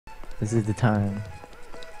This is the time.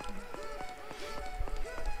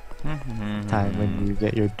 Time when you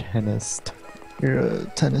get your tennis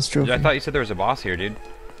trophy. Dude, I thought you said there was a boss here, dude.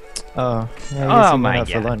 Oh, yeah, I guess Oh he my went out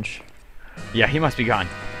for God. lunch. Yeah, he must be gone.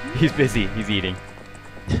 He's busy. He's eating.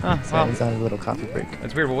 So Well, he's on a little coffee break.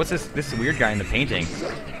 that's weird. But what's this weird guy in the painting?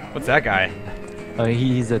 What's that guy? Oh,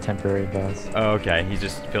 he's a temporary boss. Oh, okay. He's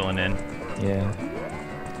just filling in. Yeah.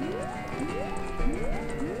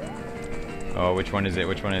 Oh, which one is it?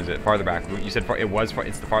 Which one is it? Farther back. You said it was.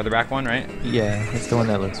 It's the farther back one, right? Yeah, it's the one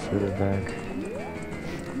that looks further back.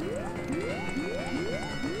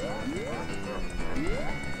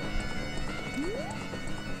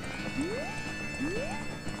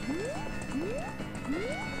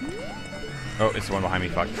 Oh, it's the one behind me.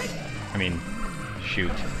 Fuck. I mean,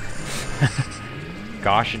 shoot.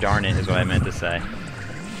 Gosh darn it is what I meant to say.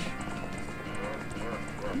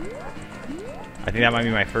 I think that might be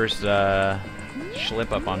my first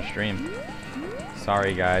schlip up on stream.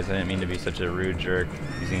 Sorry guys, I didn't mean to be such a rude jerk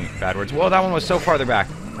using bad words. Whoa, that one was so farther back.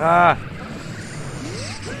 Ah!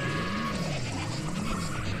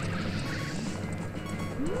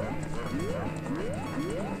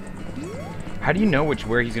 How do you know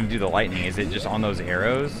where he's gonna do the lightning? Is it just on those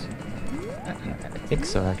arrows? I think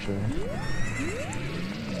so, actually.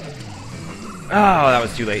 Oh, that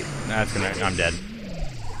was too late. I'm dead.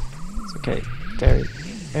 It's okay. Barry.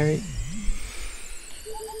 Barry.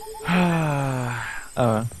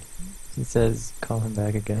 Oh. He says call him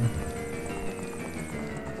back again.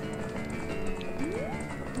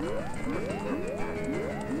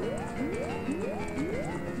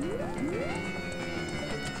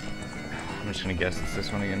 I'm just gonna guess it's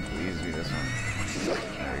this one again. Please be this one.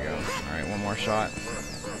 There we go. Alright, one more shot.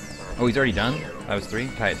 Oh, he's already done? That was 3?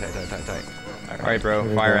 Tight. Alright,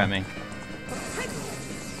 bro. Fire at me.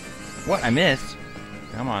 What? I missed?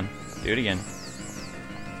 Come on. Do it again.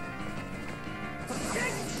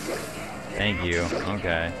 Thank you.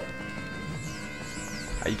 Okay.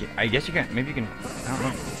 I guess you can... Maybe you can... I don't know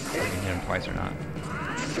if you can hit him twice or not.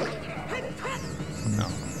 No.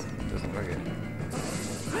 It doesn't look like it.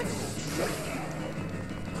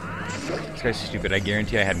 This guy's stupid. I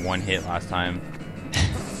guarantee I had 1 hit last time.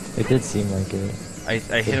 It did seem like it. I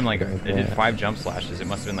hit him like... I did 5 jump slashes. It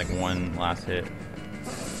must have been like 1 last hit.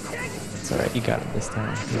 It's alright, you got him this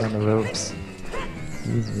time. He's on the ropes.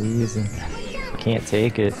 He's wheezing. Can't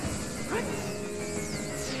take it.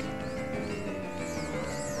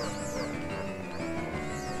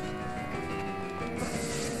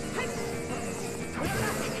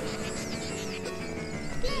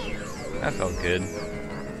 That felt good.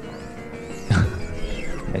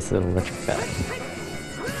 Nice little electric bat.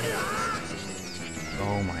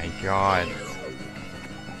 Oh my god.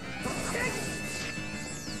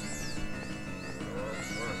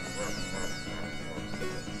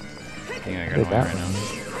 I think I got Look one at right that now.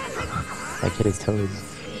 one. That kid is toes.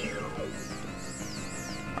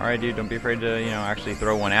 Alright, dude, don't be afraid to, actually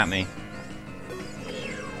throw one at me.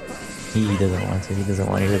 He doesn't want to. He doesn't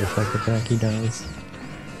want you to deflect it back. He knows.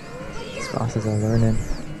 These bosses are learning.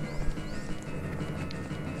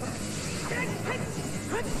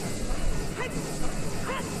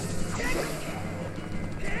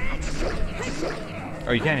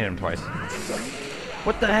 Oh, you can't hit him twice.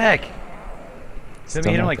 What the heck? Did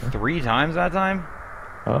we hit him like 3 times that time?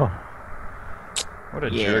 Oh. What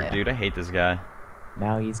a Yeah. jerk, dude. I hate this guy.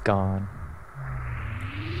 Now he's gone.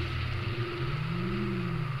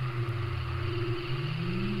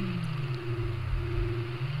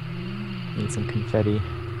 Need some confetti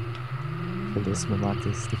for this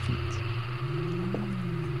momentous defeat.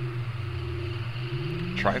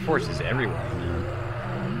 Triforce is everywhere, man.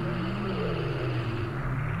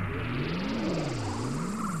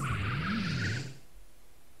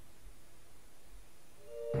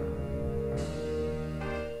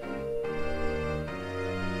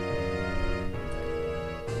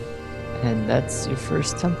 And that's your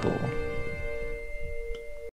first temple.